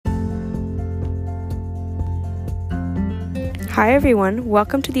Hi everyone,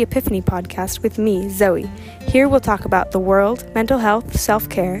 welcome to the Epiphany Podcast with me, Zoe. Here we'll talk about the world, mental health,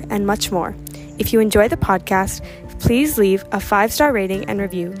 self-care, and much more. If you enjoy the podcast, please leave a 5-star rating and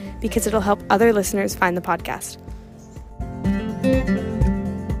review because it'll help other listeners find the podcast.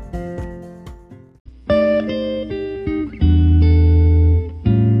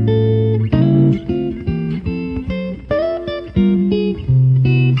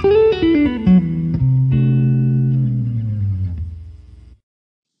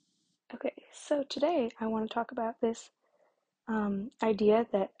 Okay, so today I want to talk about this idea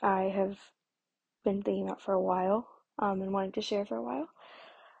that I have been thinking about for a while and wanted to share for a while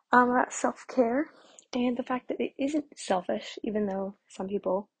about self-care and the fact that it isn't selfish, even though some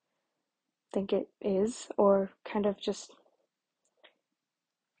people think it is, or kind of just,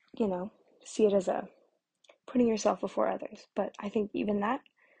 see it as a putting yourself before others. But I think even that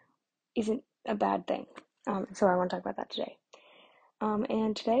isn't a bad thing. So I want to talk about that today.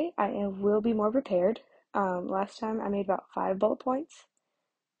 And today I will be more prepared. Last time I made about 5 bullet points.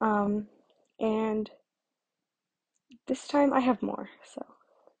 And this time I have more. So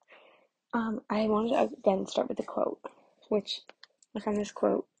I wanted to again start with a quote, which I found this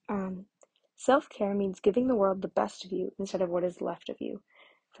quote. Self-care means giving the world the best of you instead of what is left of you.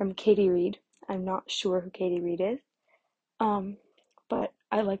 From Katie Reed. I'm not sure who Katie Reed is. But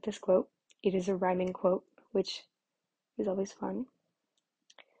I like this quote. It is a rhyming quote, which is always fun.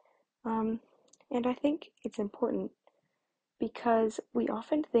 And I think it's important because we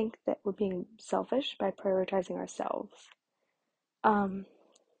often think that we're being selfish by prioritizing ourselves.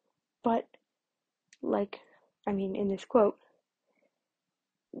 But in this quote,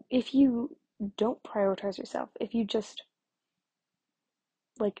 if you don't prioritize yourself, if you just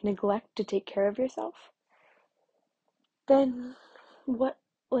neglect to take care of yourself, then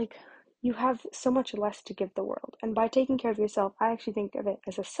you have so much less to give the world. And by taking care of yourself, I actually think of it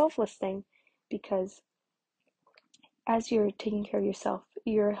as a selfless thing, because as you're taking care of yourself,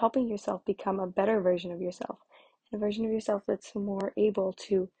 you're helping yourself become a better version of yourself, a version of yourself that's more able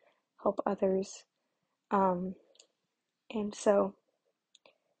to help others. And so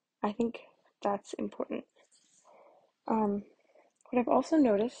I think that's important. But I've also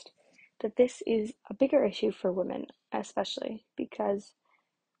noticed that this is a bigger issue for women, especially because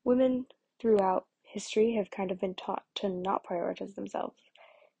women throughout history have kind of been taught to not prioritize themselves,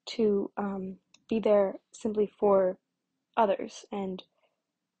 to be there simply for others, and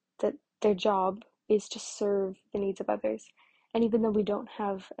that their job is to serve the needs of others. And even though we don't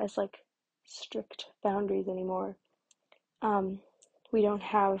have as strict boundaries anymore, we don't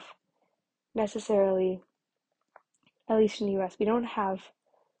have necessarily, at least in the US, we don't have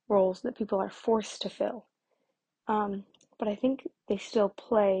roles that people are forced to fill. But I think they still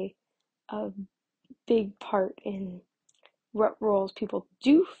play a big part in what roles people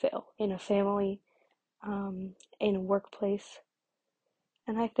do fill in a family, in a workplace.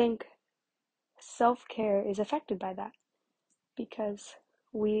 And I think self-care is affected by that, because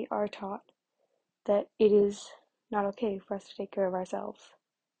we are taught that it is not okay for us to take care of ourselves.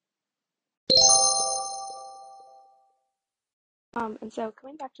 And so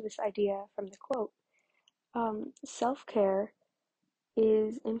coming back to this idea from the quote, self-care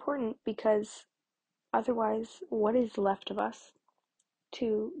is important because otherwise, what is left of us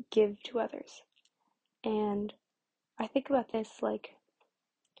to give to others? And I think about this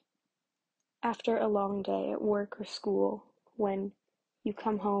after a long day at work or school, when you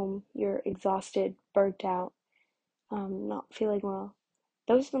come home, you're exhausted, burnt out, not feeling well.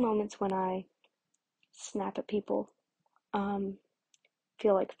 Those are the moments when I snap at people,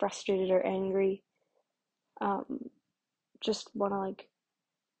 feel frustrated or angry, just want to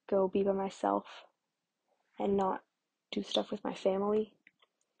go be by myself and not do stuff with my family.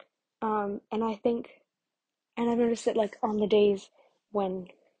 And I've noticed that on the days when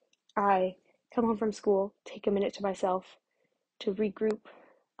I come home from school, take a minute to myself to regroup,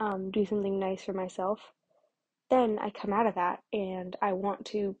 do something nice for myself, then I come out of that and I want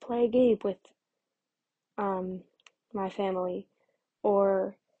to play a game with my family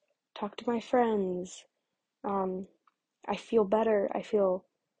or talk to my friends. I feel better, I feel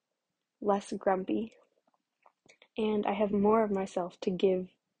less grumpy, and I have more of myself to give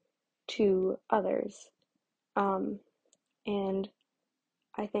to others. And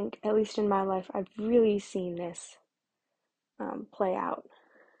I think, at least in my life, I've really seen this play out.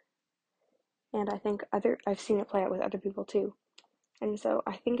 And I think I've seen it play out with other people too. And so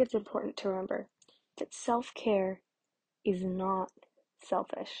I think it's important to remember that self-care is not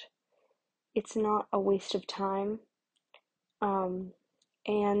selfish. It's not a waste of time.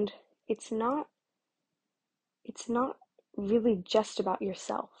 And it's not really just about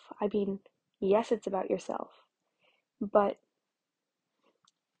yourself. I mean, yes, it's about yourself, but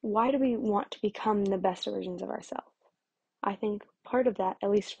why do we want to become the best versions of ourselves? I think part of that,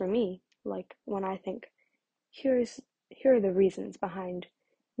 at least for me, like when I think, here's here are the reasons behind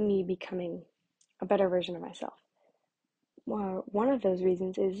me becoming a better version of myself. One of those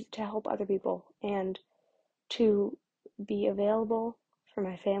reasons is to help other people and to be available for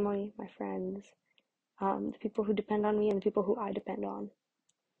my family, my friends, the people who depend on me, and the people who I depend on.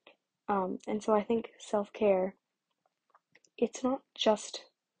 And so I think self-care, it's not just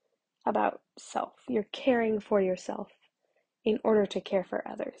about self. You're caring for yourself in order to care for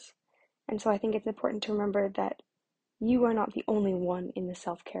others. And so I think it's important to remember that you are not the only one in the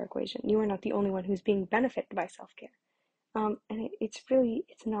self-care equation. You are not the only one who's being benefited by self-care. And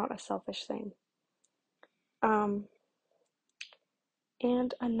it's not a selfish thing. Um,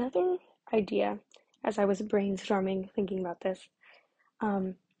 and another idea, as I was brainstorming, thinking about this,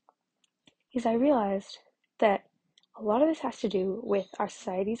 um, is I realized that a lot of this has to do with our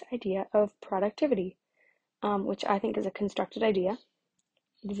society's idea of productivity, which I think is a constructed idea.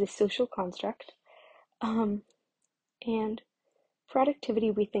 It is a social construct. Um, and productivity,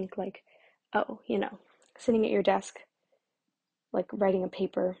 we think like, oh, sitting at your desk, like writing a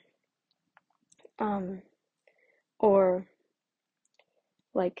paper, um, or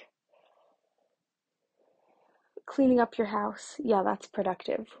like cleaning up your house. Yeah, that's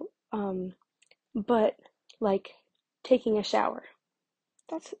productive. Um, but like taking a shower,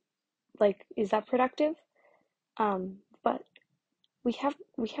 that's like, is that productive? But we have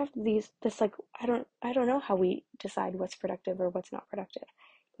this like I don't know how we decide what's productive or what's not productive.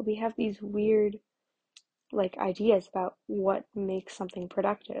 But we have these weird like ideas about what makes something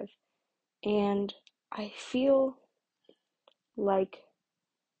productive. And I feel like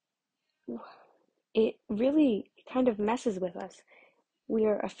it really kind of messes with us. We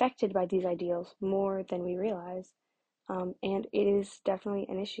are affected by these ideals more than we realize, and it is definitely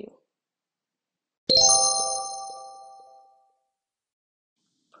an issue.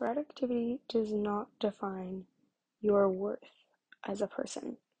 Productivity does not define your worth as a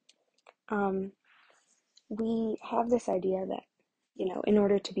person. Um, we have this idea that, in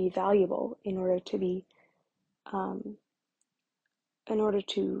order to be valuable, um, in order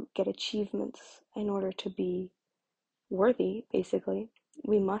to get achievements, in order to be worthy, basically,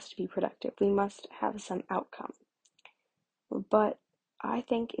 we must be productive. We must have some outcome. But I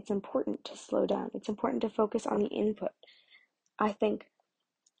think it's important to slow down. It's important to focus on the input. I think,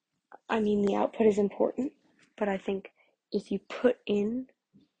 I mean, the output is important, but I think if you put in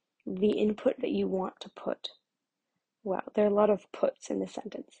the input that you want to put, wow, there are a lot of puts in this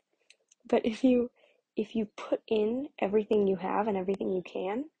sentence. But if you put in everything you have and everything you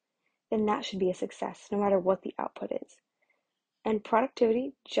can, then that should be a success, no matter what the output is. And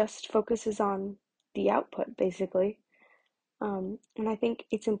productivity just focuses on the output, basically. And I think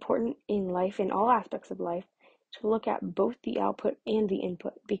it's important in life, in all aspects of life, to look at both the output and the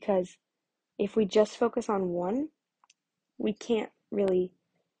input, because if we just focus on one, we can't really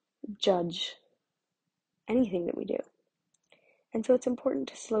judge anything that we do. And so it's important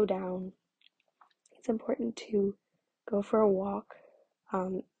to slow down. It's important to go for a walk,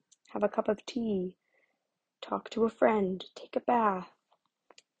 um, have a cup of tea, talk to a friend, take a bath.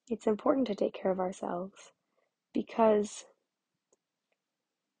 It's important to take care of ourselves because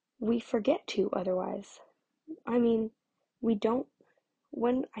we forget to otherwise. I mean, we don't,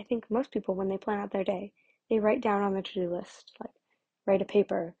 when I think most people, when they plan out their day, they write down on the to-do list, like write a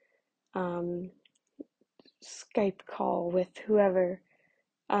paper, um, Skype call with whoever,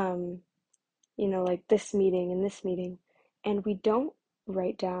 um, like this meeting and this meeting. And we don't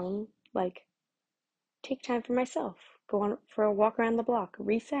write down, like, take time for myself, go on for a walk around the block,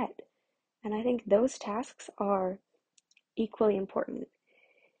 reset. And I think those tasks are equally important.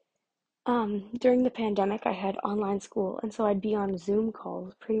 During the pandemic, I had online school, and so I'd be on Zoom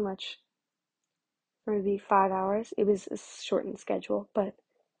calls pretty much for maybe 5 hours. It was a shortened schedule, but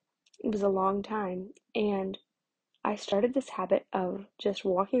it was a long time. And I started this habit of just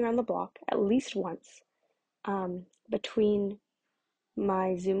walking around the block at least once, between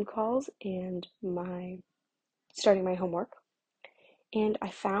my Zoom calls and my starting my homework. And I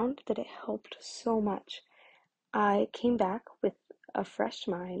found that it helped so much. I came back with a fresh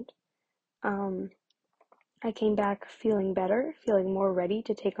mind. Um, I came back feeling better, feeling more ready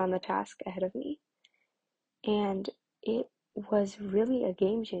to take on the task ahead of me. And it was really a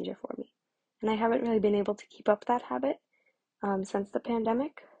game changer for me. And I haven't really been able to keep up that habit since the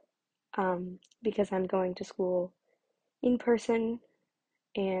pandemic, because I'm going to school in person,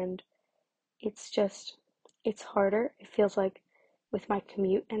 and it's just, it's harder. It feels like with my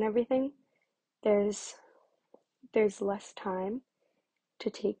commute and everything, there's there's less time to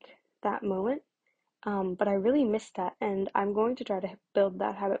take that moment. But I really miss that, and I'm going to try to build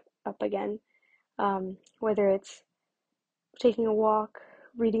that habit up again. Whether it's taking a walk,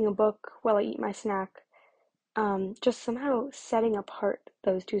 reading a book while I eat my snack, just somehow setting apart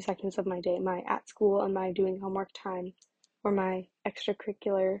those 2 seconds of my day, my at school and my doing homework time, or my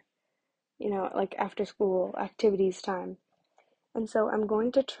extracurricular, like after school activities time. And so I'm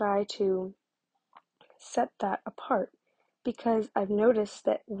going to try to set that apart because I've noticed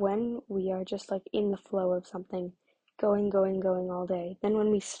that when we are just like in the flow of something, going, going, going all day, then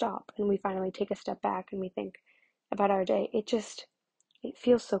when we stop and we finally take a step back and we think about our day, it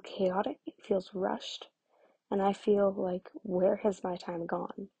feels so chaotic, it feels rushed, and I feel like, where has my time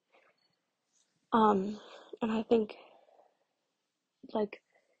gone? Um, and I think, like,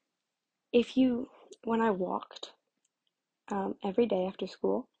 if you, when I walked every day after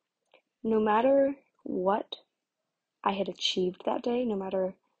school, no matter what I had achieved that day, no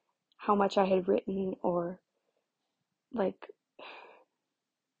matter how much I had written or like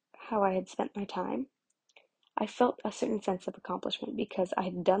how I had spent my time, I felt a certain sense of accomplishment because I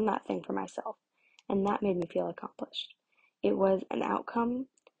had done that thing for myself, and that made me feel accomplished. It was an outcome,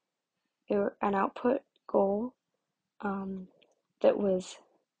 an output goal um, that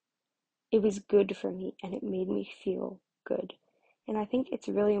it was good for me, and it made me feel good. And I think it's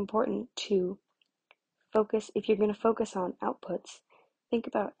really important to focus, if you're going to focus on outputs, think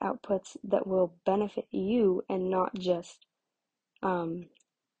about outputs that will benefit you and not just um,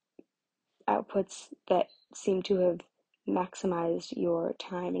 outputs that seem to have maximized your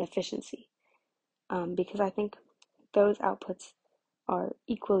time and efficiency. Because I think those outputs are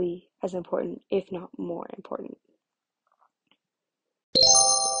equally as important, if not more important.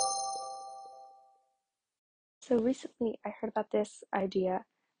 So recently I heard about this idea,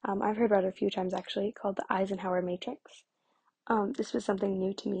 I've heard about it a few times actually, called the Eisenhower Matrix. This was something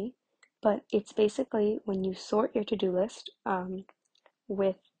new to me, but it's basically when you sort your to-do list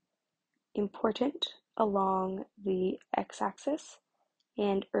with important along the x-axis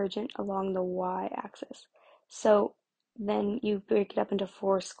and urgent along the y-axis. So then you break it up into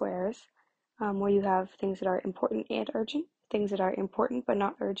 4 squares, where you have things that are important and urgent, things that are important but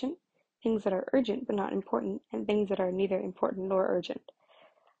not urgent, things that are urgent but not important, and things that are neither important nor urgent.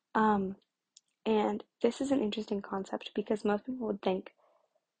 Um, and this is an interesting concept because most people would think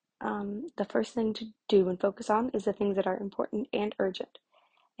the first thing to do and focus on is the things that are important and urgent.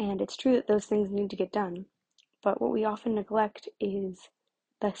 And it's true that those things need to get done. But what we often neglect is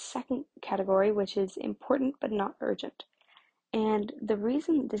the second category, which is important but not urgent. And the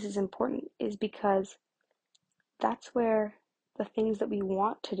reason this is important is because that's where the things that we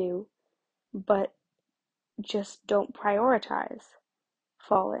want to do but just don't prioritize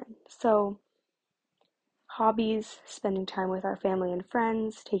fall in. So, hobbies, spending time with our family and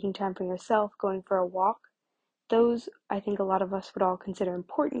friends, taking time for yourself, going for a walk, those I think a lot of us would all consider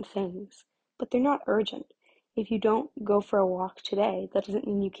important things, but they're not urgent. If you don't go for a walk today, that doesn't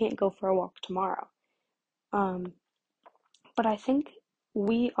mean you can't go for a walk tomorrow. Um, but I think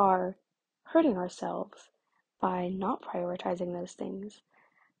we are hurting ourselves by not prioritizing those things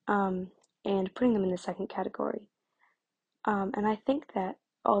um, and putting them in the second category. And I think that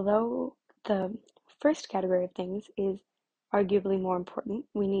although the first category of things is arguably more important,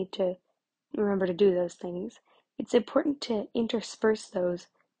 we need to remember to do those things. It's important to intersperse those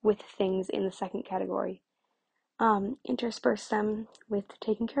with things in the second category. Intersperse them with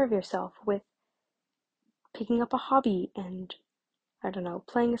taking care of yourself, with picking up a hobby and, I don't know,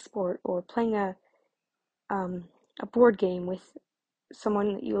 playing a sport or playing um, a board game with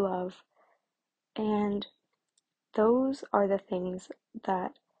someone that you love. And those are the things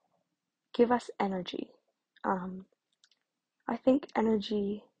that give us energy. Um, I think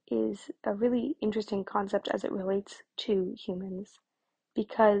energy is a really interesting concept as it relates to humans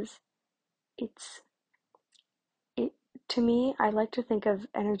because it's it to me, I like to think of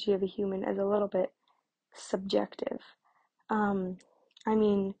energy of a human as a little bit subjective. Um, I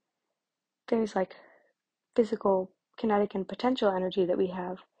mean, there's like physical, kinetic, and potential energy that we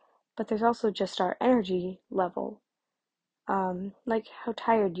have, but there's also just our energy level, like how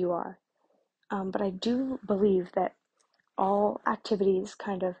tired you are. But I do believe that all activities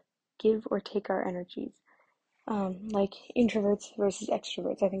kind of give or take our energies. Like introverts versus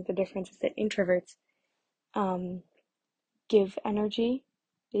extroverts. I think the difference is that introverts um, give energy,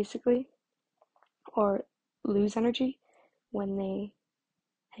 basically, or lose energy when they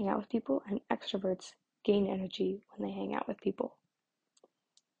hang out with people, and extroverts gain energy when they hang out with people.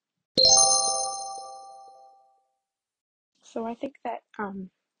 So I think that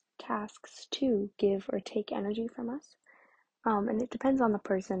tasks too give or take energy from us, and it depends on the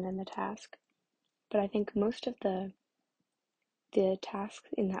person and the task. But I think most of the tasks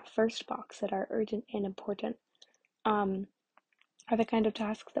in that first box that are urgent and important um, are the kind of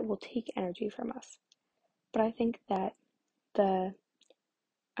tasks that will take energy from us. But I think that the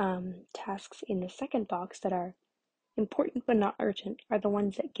tasks in the second box that are important but not urgent are the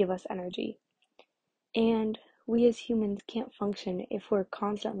ones that give us energy. And we as humans can't function if we're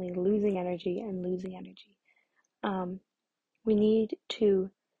constantly losing energy and losing energy. We need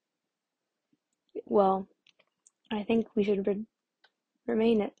to, well, I think we should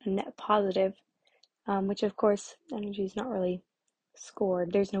remain a net positive, which of course energy is not really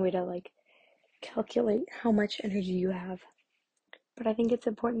scored. There's no way to like calculate how much energy you have. But I think it's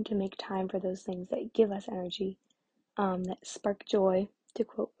important to make time for those things that give us energy, that spark joy, to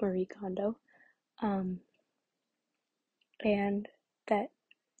quote Marie Kondo, um, and that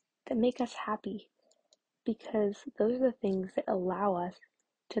make us happy, because those are the things that allow us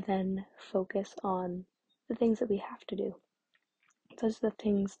to then focus on the things that we have to do. Those are the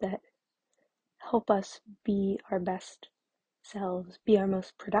things that help us be our best selves, be our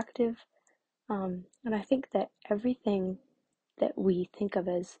most productive. And I think that everything that we think of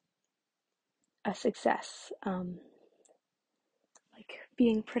as a success, like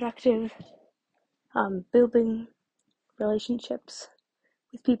being productive, building relationships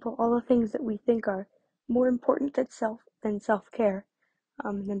with people, all the things that we think are more important than self-care,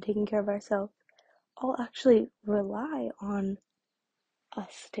 than taking care of ourselves, all actually rely on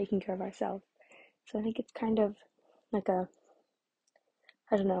us taking care of ourselves. So I think it's kind of like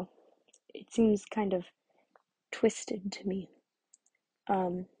I don't know, it seems kind of twisted to me,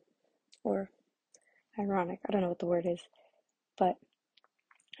 um, or ironic. I don't know what the word is, but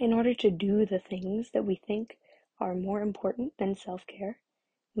in order to do the things that we think are more important than self-care,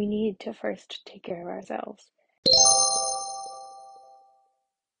 we need to first take care of ourselves.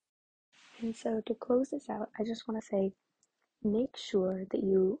 And so to close this out, I just want to say, make sure that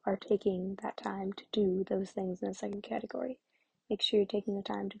you are taking that time to do those things in the second category. Make sure you're taking the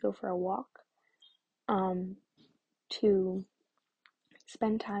time to go for a walk, to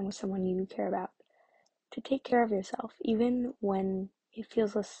spend time with someone you care about, to take care of yourself, even when it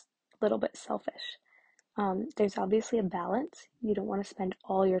feels a little bit selfish. There's obviously a balance. You don't want to spend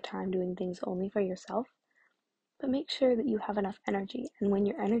all your time doing things only for yourself, but make sure that you have enough energy. And when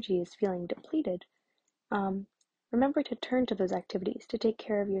your energy is feeling depleted, remember to turn to those activities to take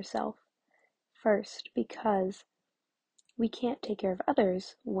care of yourself first, because we can't take care of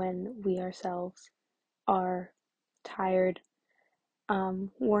others when we ourselves are tired,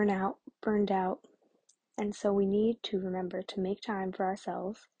 worn out, burned out. And so we need to remember to make time for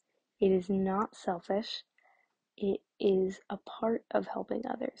ourselves. It is not selfish. It is a part of helping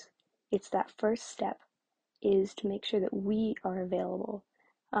others. It's that first step, is to make sure that we are available.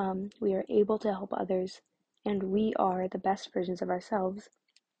 We are able to help others, and we are the best versions of ourselves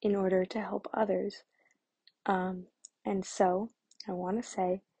in order to help others. And so I want to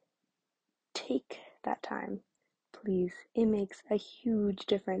say, take that time, please. It makes a huge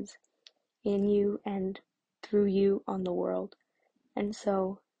difference in you and through you on the world. And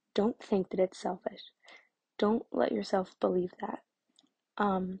so don't think that it's selfish. Don't let yourself believe that.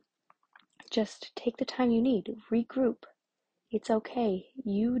 Just take the time you need, regroup. It's okay.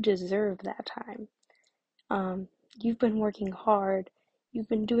 You deserve that time. You've been working hard. You've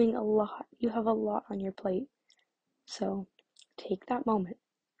been doing a lot. You have a lot on your plate. So take that moment,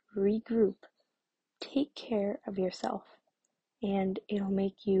 regroup, take care of yourself, and it'll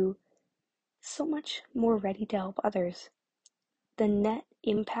make you so much more ready to help others. The net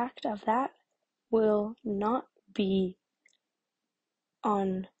impact of that will not be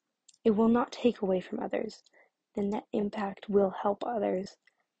on, it will not take away from others. The net impact will help others,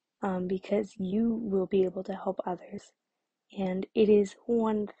 because you will be able to help others. And it is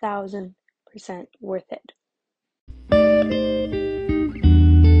 1000% worth it.